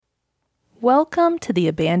Welcome to the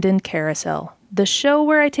Abandoned Carousel, the show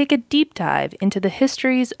where I take a deep dive into the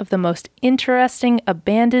histories of the most interesting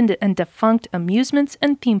abandoned and defunct amusements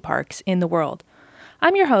and theme parks in the world.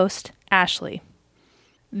 I'm your host, Ashley.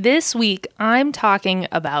 This week, I'm talking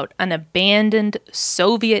about an abandoned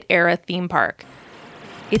Soviet-era theme park.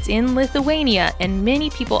 It's in Lithuania, and many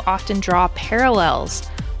people often draw parallels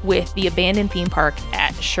with the abandoned theme park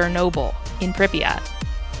at Chernobyl in Pripyat.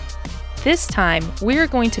 This time, we're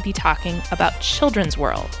going to be talking about Children's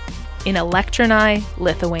World in Elektrenai,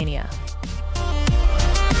 Lithuania.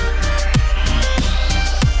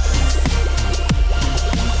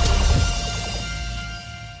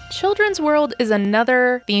 Children's World is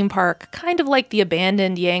another theme park, kind of like the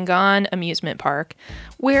abandoned Yangon amusement park,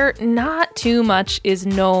 where not too much is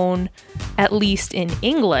known, at least in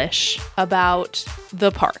English, about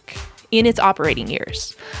the park in its operating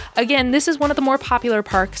years. Again, this is one of the more popular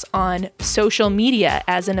parks on social media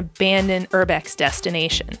as an abandoned urbex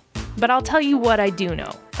destination. But I'll tell you what I do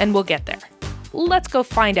know, and we'll get there. Let's go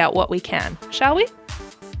find out what we can, shall we?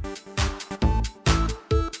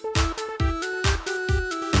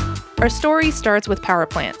 Our story starts with power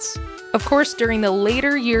plants. Of course, during the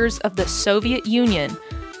later years of the Soviet Union,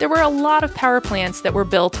 there were a lot of power plants that were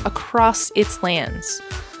built across its lands.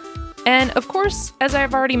 And of course, as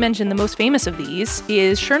I've already mentioned, the most famous of these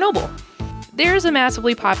is Chernobyl. There's a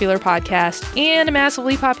massively popular podcast and a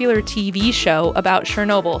massively popular TV show about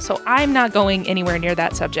Chernobyl, so I'm not going anywhere near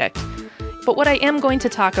that subject. But what I am going to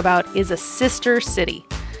talk about is a sister city,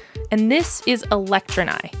 and this is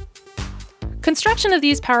Elektrenai. Construction of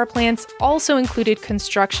these power plants also included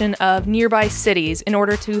construction of nearby cities in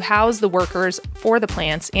order to house the workers for the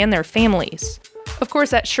plants and their families. Of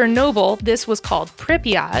course, at Chernobyl, this was called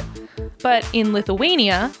Pripyat, but in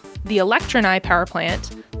Lithuania, the Elektrenai power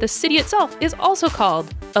plant, the city itself is also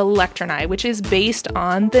called Elektrenai, which is based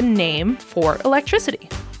on the name for electricity.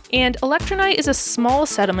 And Elektrenai is a small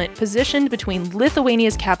settlement positioned between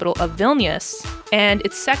Lithuania's capital of Vilnius and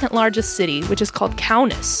its second largest city, which is called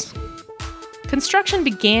Kaunas. Construction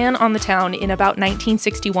began on the town in about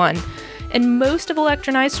 1961, and most of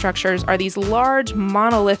Elektrenai's structures are these large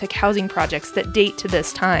monolithic housing projects that date to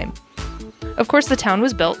this time. Of course, the town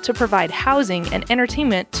was built to provide housing and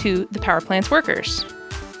entertainment to the power plant's workers.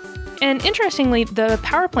 And interestingly, the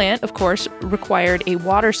power plant, of course, required a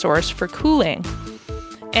water source for cooling.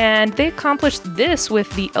 And they accomplished this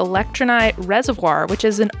with the Elektrenai Reservoir, which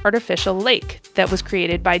is an artificial lake that was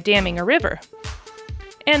created by damming a river.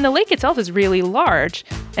 And the lake itself is really large,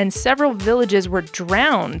 and several villages were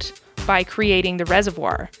drowned by creating the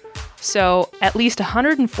reservoir. So at least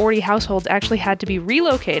 140 households actually had to be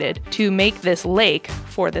relocated to make this lake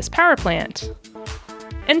for this power plant.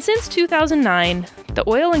 And since 2009, the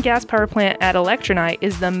oil and gas power plant at Elektrenai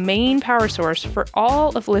is the main power source for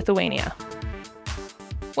all of Lithuania.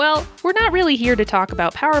 Well, we're not really here to talk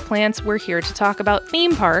about power plants, we're here to talk about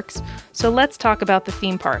theme parks, so let's talk about the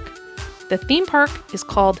theme park. The theme park is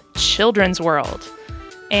called Children's World.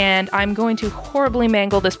 And I'm going to horribly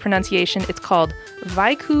mangle this pronunciation. It's called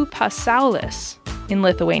Vaikų pasaulis in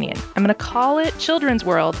Lithuanian. I'm going to call it Children's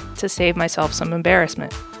World to save myself some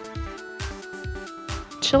embarrassment.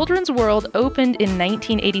 Children's World opened in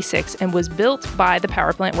 1986 and was built by the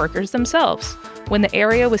power plant workers themselves when the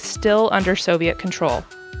area was still under Soviet control.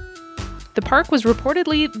 The park was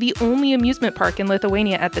reportedly the only amusement park in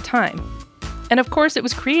Lithuania at the time. And of course, it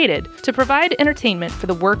was created to provide entertainment for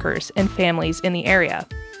the workers and families in the area.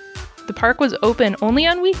 The park was open only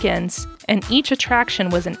on weekends, and each attraction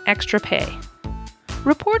was an extra pay.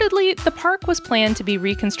 Reportedly, the park was planned to be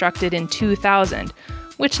reconstructed in 2000,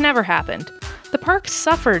 which never happened. The park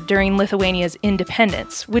suffered during Lithuania's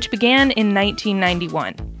independence, which began in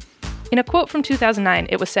 1991. In a quote from 2009,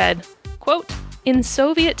 it was said, quote, "In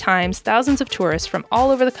Soviet times, thousands of tourists from all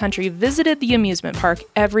over the country visited the amusement park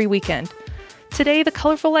every weekend. Today, the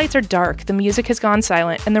colorful lights are dark, the music has gone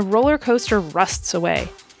silent, and the roller coaster rusts away.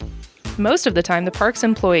 Most of the time, the park's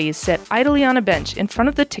employees sit idly on a bench in front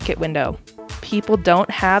of the ticket window. People don't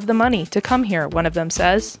have the money to come here," one of them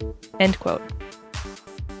says. End quote.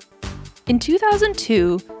 In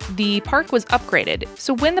 2002, the park was upgraded,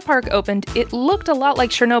 so when the park opened, it looked a lot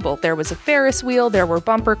like Chernobyl. There was a Ferris wheel, there were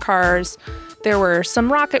bumper cars, there were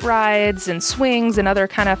some rocket rides and swings and other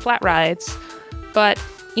kind of flat rides. But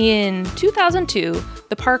in 2002,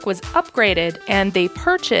 the park was upgraded and they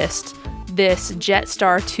purchased this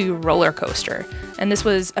Jetstar 2 roller coaster. And this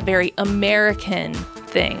was a very American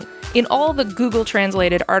thing. In all the Google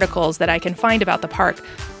translated articles that I can find about the park,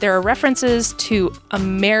 there are references to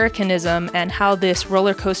Americanism and how this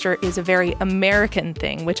roller coaster is a very American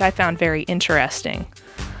thing, which I found very interesting.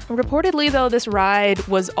 Reportedly, though, this ride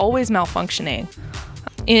was always malfunctioning.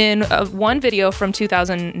 In one video from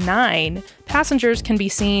 2009, passengers can be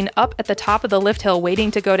seen up at the top of the lift hill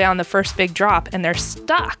waiting to go down the first big drop, and they're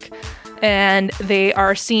stuck. And they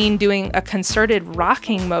are seen doing a concerted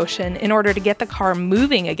rocking motion in order to get the car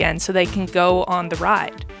moving again so they can go on the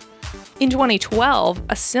ride. In 2012,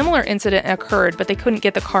 a similar incident occurred, but they couldn't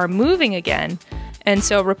get the car moving again. And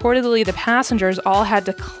so reportedly, the passengers all had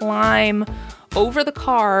to climb over the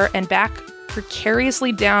car and back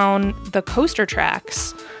precariously down the coaster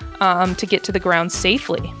tracks to get to the ground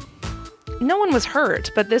safely. No one was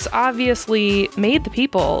hurt, but this obviously made the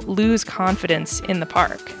people lose confidence in the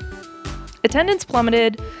park. Attendance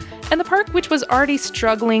plummeted, and the park, which was already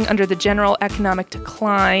struggling under the general economic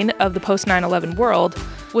decline of the post-9/11 world,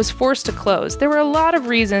 was forced to close. There were a lot of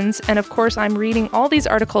reasons, and of course I'm reading all these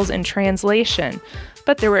articles in translation,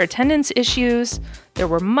 but there were attendance issues, there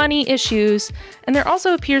were money issues, and there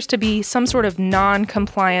also appears to be some sort of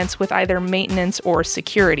non-compliance with either maintenance or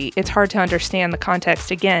security. It's hard to understand the context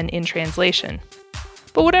again in translation.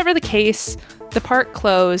 But whatever the case, the park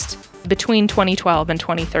closed between 2012 and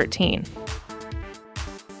 2013.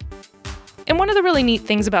 And one of the really neat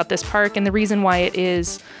things about this park, and the reason why it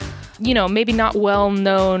is, maybe not well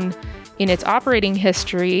known in its operating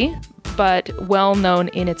history, but well known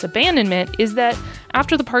in its abandonment, is that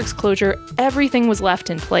after the park's closure, everything was left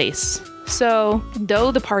in place. So,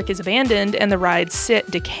 though the park is abandoned and the rides sit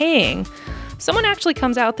decaying, someone actually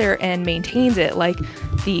comes out there and maintains it. Like,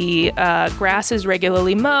 the grass is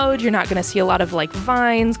regularly mowed, you're not going to see a lot of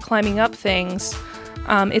vines climbing up things.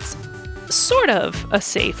 It's sort of a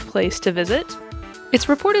safe place to visit. It's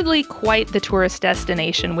reportedly quite the tourist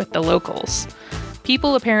destination with the locals.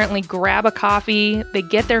 People apparently grab a coffee, they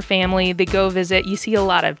get their family, they go visit. You see a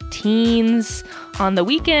lot of teens on the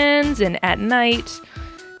weekends and at night.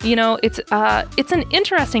 It's an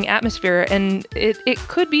interesting atmosphere, and it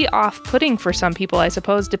could be off-putting for some people, I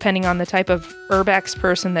suppose, depending on the type of urbex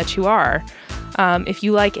person that you are. If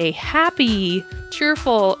you like a happy,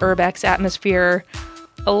 cheerful urbex atmosphere,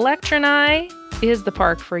 Elektrenai is the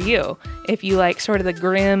park for you. If you like sort of the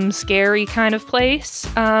grim, scary kind of place,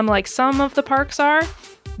 like some of the parks are,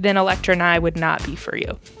 then Elektrenai would not be for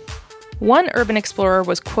you. One urban explorer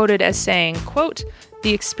was quoted as saying, quote,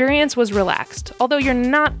 "The experience was relaxed. Although you're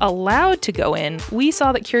not allowed to go in, we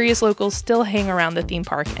saw that curious locals still hang around the theme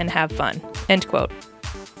park and have fun." End quote.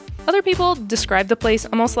 Other people describe the place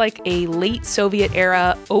almost like a late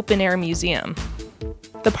Soviet-era open-air museum.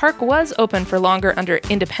 The park was open for longer under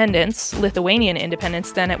independence, Lithuanian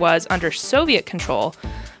independence, than it was under Soviet control,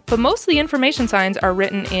 but most of the information signs are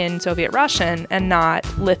written in Soviet Russian and not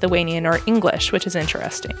Lithuanian or English, which is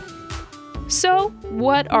interesting. So,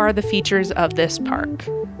 what are the features of this park?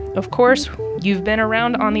 Of course, you've been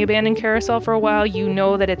around on the abandoned carousel for a while, you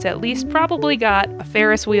know that it's at least probably got a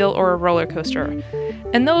Ferris wheel or a roller coaster,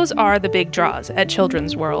 and those are the big draws at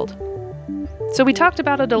Children's World. So we talked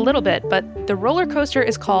about it a little bit, but the roller coaster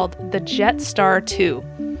is called the Jetstar 2.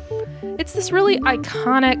 It's this really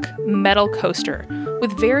iconic metal coaster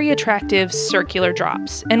with very attractive circular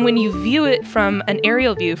drops. And when you view it from an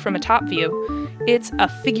aerial view, from a top view, it's a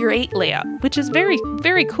figure-8 layout, which is very,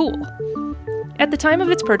 very cool. At the time of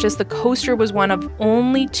its purchase, the coaster was one of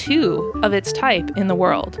only 2 of its type in the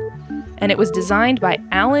world, and it was designed by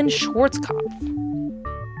Alan Schwarzkopf.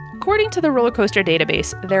 According to the roller coaster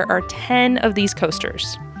database, there are 10 of these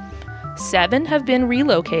coasters. 7 have been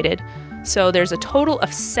relocated, so there's a total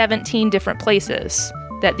of 17 different places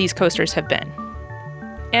that these coasters have been.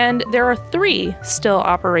 And there are 3 still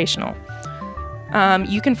operational.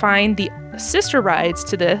 You can find the sister rides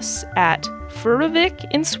to this at Furuvik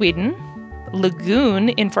in Sweden, Lagoon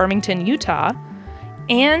in Farmington, Utah,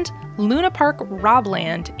 and Luna Park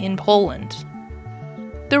Robland in Poland.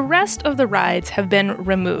 The rest of the rides have been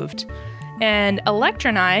removed, and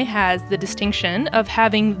Elektrenai has the distinction of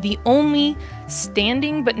having the only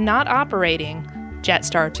standing but not operating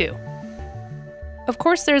Jetstar 2. Of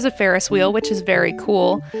course, there's a Ferris wheel, which is very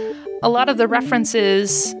cool. A lot of the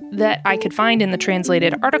references that I could find in the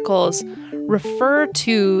translated articles refer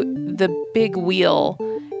to the big wheel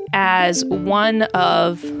as one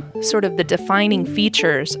of sort of the defining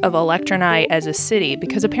features of Elektrenai as a city,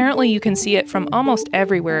 because apparently you can see it from almost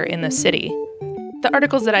everywhere in the city. The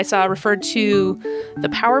articles that I saw referred to the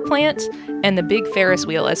power plant and the big Ferris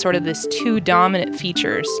wheel as sort of this 2 dominant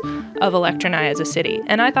features of Elektrenai as a city.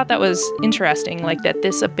 And I thought that was interesting, like that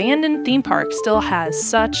this abandoned theme park still has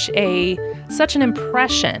such an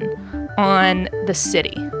impression on the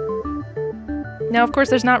city. Now, of course,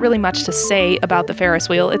 there's not really much to say about the Ferris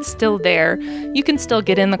wheel. It's still there. You can still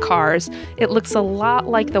get in the cars. It looks a lot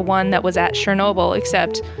like the one that was at Chernobyl,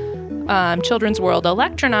 except Children's World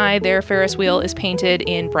Elektrenai, their Ferris wheel is painted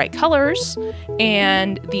in bright colors,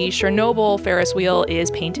 and the Chernobyl Ferris wheel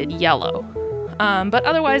is painted yellow. But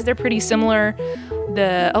otherwise, they're pretty similar.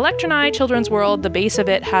 The Elektrenai Children's World, the base of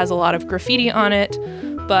it has a lot of graffiti on it,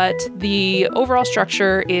 but the overall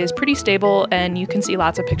structure is pretty stable, and you can see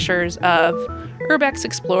lots of pictures of urbex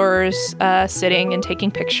explorers sitting and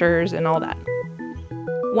taking pictures and all that.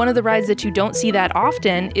 One of the rides that you don't see that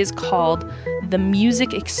often is called the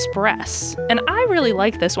Music Express, and I really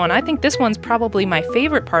like this one. I think this one's probably my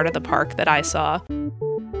favorite part of the park that I saw.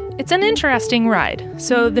 It's an interesting ride.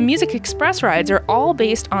 So the Music Express rides are all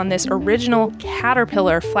based on this original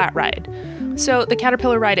Caterpillar flat ride. So the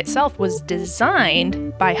Caterpillar ride itself was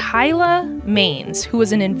designed by Hyla Maines, who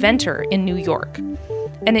was an inventor in New York.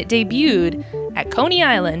 And it debuted at Coney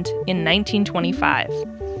Island in 1925.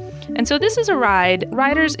 And so this is a ride,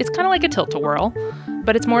 riders, it's kind of like a tilt-a-whirl,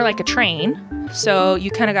 but it's more like a train. So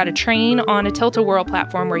you kind of got a train on a tilt-a-whirl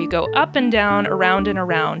platform where you go up and down, around and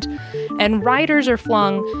around, and riders are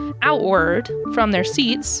flung outward from their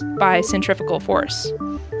seats by centrifugal force.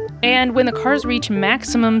 And when the cars reach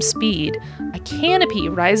maximum speed, a canopy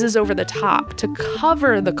rises over the top to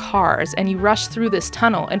cover the cars, and you rush through this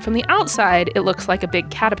tunnel. And from the outside, it looks like a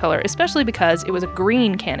big caterpillar, especially because it was a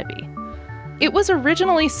green canopy. It was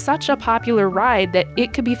originally such a popular ride that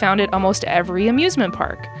it could be found at almost every amusement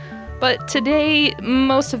park. But today,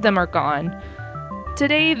 most of them are gone.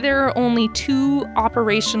 Today, there are only 2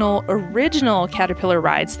 operational original Caterpillar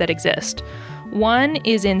rides that exist. One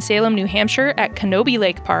is in Salem, New Hampshire at Canobie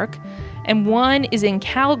Lake Park, and one is in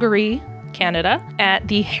Calgary, Canada at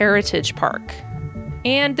the Heritage Park.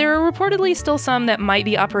 And there are reportedly still some that might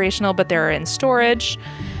be operational, but they're in storage.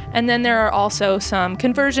 And then there are also some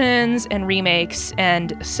conversions and remakes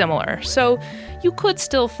and similar. So you could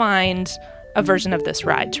still find a version of this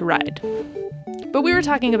ride to ride. But we were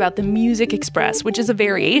talking about the Music Express, which is a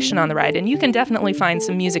variation on the ride, and you can definitely find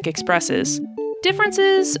some Music Expresses.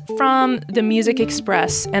 Differences from the Music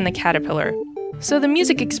Express and the Caterpillar. So the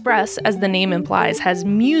Music Express, as the name implies, has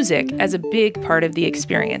music as a big part of the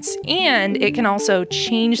experience, and it can also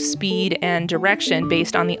change speed and direction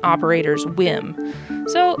based on the operator's whim.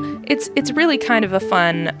 So it's really kind of a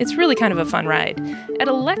fun ride. At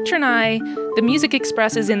Elektrenai, the Music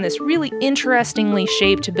Express is in this really interestingly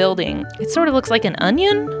shaped building. It sort of looks like an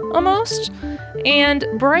onion almost. And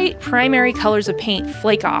bright primary colors of paint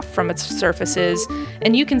flake off from its surfaces,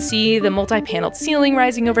 and you can see the multi-paneled ceiling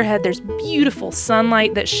rising overhead. There's beautiful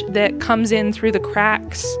sunlight that comes in through the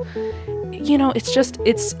cracks. You know,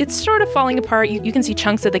 it's sort of falling apart. You can see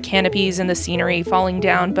chunks of the canopies and the scenery falling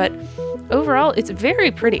down, but overall, it's very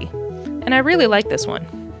pretty, and I really like this one.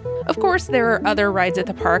 Of course, there are other rides at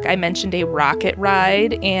the park. I mentioned a rocket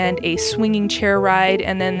ride and a swinging chair ride,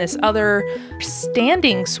 and then this other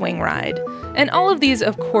standing swing ride. And all of these,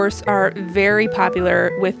 of course, are very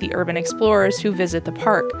popular with the urban explorers who visit the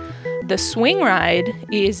park. The swing ride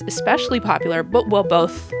is especially popular,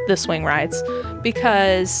 both the swing rides,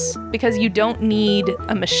 because you don't need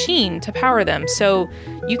a machine to power them. So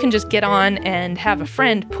you can just get on and have a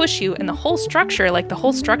friend push you, and the whole structure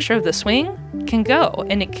of the swing can go,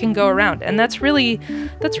 and it can go around. And that's really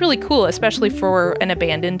cool, especially for an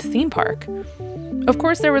abandoned theme park. Of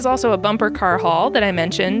course, there was also a bumper car hall that I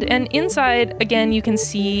mentioned, and inside, again, you can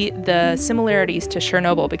see the similarities to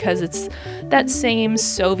Chernobyl because it's that same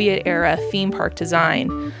Soviet-era theme park design.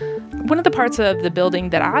 One of the parts of the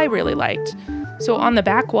building that I really liked, so on the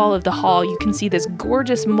back wall of the hall, you can see this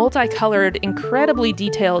gorgeous, multicolored, incredibly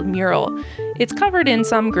detailed mural. It's covered in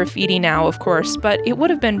some graffiti now, of course, but it would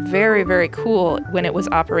have been very, very cool when it was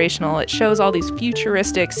operational. It shows all these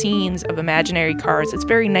futuristic scenes of imaginary cars. It's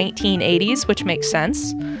very 1980s, which makes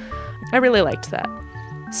sense. I really liked that.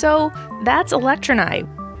 So that's Elektrenai.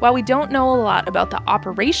 While we don't know a lot about the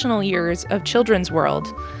operational years of Children's World,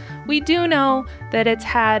 we do know that it's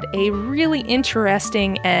had a really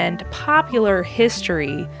interesting and popular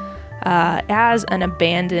history as an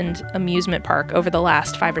abandoned amusement park over the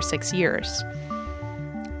last 5 or 6 years.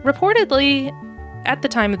 Reportedly, at the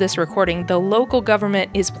time of this recording, the local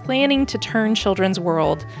government is planning to turn Children's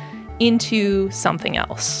World into something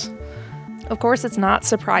else. Of course, it's not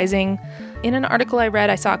surprising. In an article I read,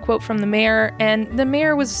 I saw a quote from the mayor, and the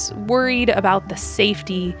mayor was worried about the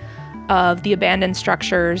safety of the abandoned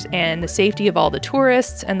structures and the safety of all the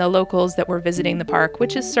tourists and the locals that were visiting the park,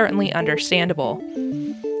 which is certainly understandable.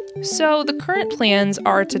 So the current plans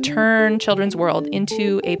are to turn Children's World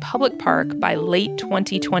into a public park by late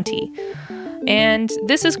 2020. And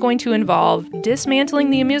this is going to involve dismantling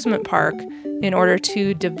the amusement park in order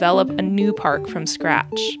to develop a new park from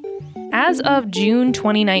scratch. As of June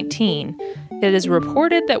 2019, it is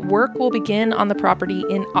reported that work will begin on the property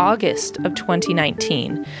in August of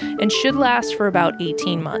 2019 and should last for about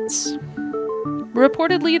 18 months.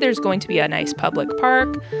 Reportedly, there's going to be a nice public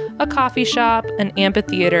park, a coffee shop, an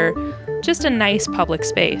amphitheater, just a nice public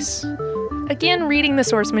space. Again, reading the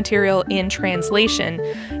source material in translation,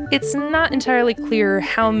 it's not entirely clear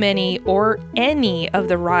how many or any of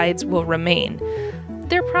the rides will remain.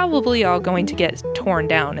 They're probably all going to get torn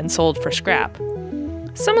down and sold for scrap.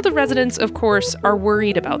 Some of the residents, of course, are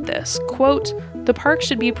worried about this. Quote, "The park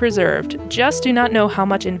should be preserved, just do not know how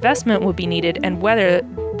much investment would be needed and whether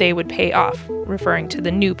they would pay off," referring to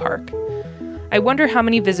the new park. "I wonder how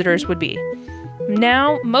many visitors would be.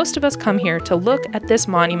 Now, most of us come here to look at this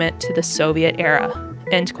monument to the Soviet era,"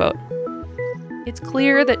 end quote. It's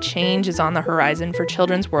clear that change is on the horizon for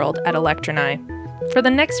Children's World at Elektrenai. For the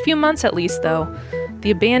next few months at least, though,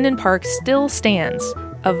 the abandoned park still stands,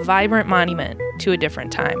 a vibrant monument to a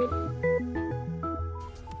different time.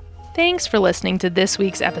 Thanks for listening to this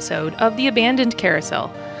week's episode of The Abandoned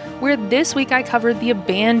Carousel, where this week I covered the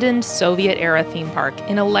abandoned Soviet-era theme park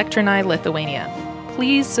in Elektrenai, Lithuania.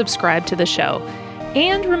 Please subscribe to the show,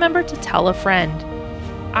 and remember to tell a friend.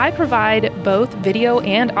 I provide both video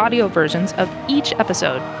and audio versions of each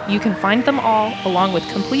episode. You can find them all, along with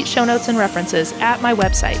complete show notes and references, at my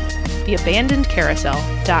website,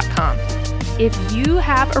 theabandonedcarousel.com. If you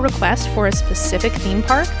have a request for a specific theme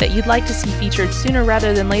park that you'd like to see featured sooner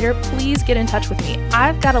rather than later, please get in touch with me.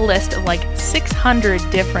 I've got a list of like 600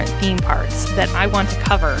 different theme parks that I want to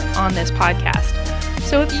cover on this podcast.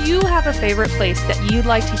 So if you have a favorite place that you'd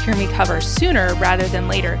like to hear me cover sooner rather than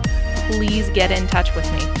later, please get in touch with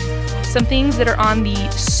me. Some things that are on the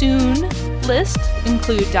soon list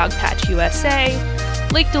include Dogpatch USA,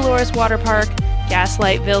 Lake Dolores Water Park,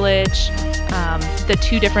 Gaslight Village, the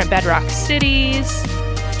 2 different Bedrock cities,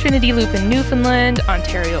 Trinity Loop in Newfoundland,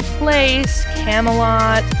 Ontario Place,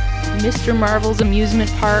 Camelot, Mr. Marvel's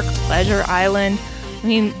Amusement Park, Pleasure Island. I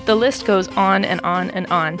mean, the list goes on and on and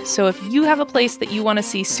on. So if you have a place that you want to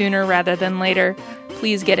see sooner rather than later,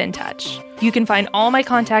 please get in touch. You can find all my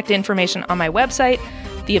contact information on my website,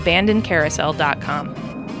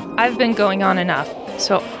 theabandonedcarousel.com. I've been going on enough,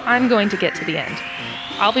 so I'm going to get to the end.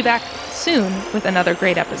 I'll be back soon with another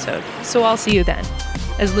great episode, so I'll see you then.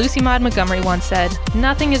 As Lucy Maud Montgomery once said,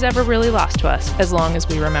 nothing is ever really lost to us as long as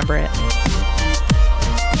we remember it.